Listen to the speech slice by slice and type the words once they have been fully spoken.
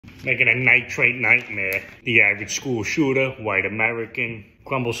Making a nitrate nightmare. The average school shooter, white American.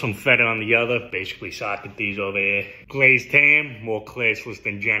 Crumble some feta on the other, basically Socrates over here. Glazed ham, more classless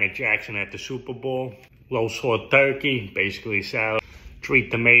than Janet Jackson at the Super Bowl. Low salt turkey, basically salad. Treat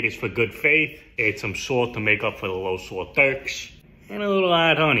tomatoes for good faith. Add some salt to make up for the low salt turks. And a little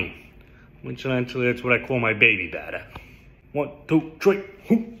hot honey. Incidentally, that's what I call my baby batter. 1, 2, 3,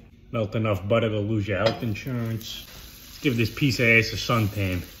 whoop. Melt enough butter to lose your health insurance. Give this piece of ass a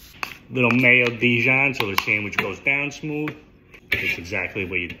suntan. Little mayo Dijon so the sandwich goes down smooth. That's exactly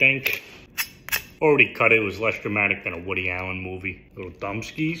what you think. Already cut it. It was less dramatic than a Woody Allen movie. Little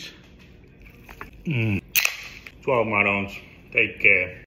Dumpskis. 12 Martons. Take care.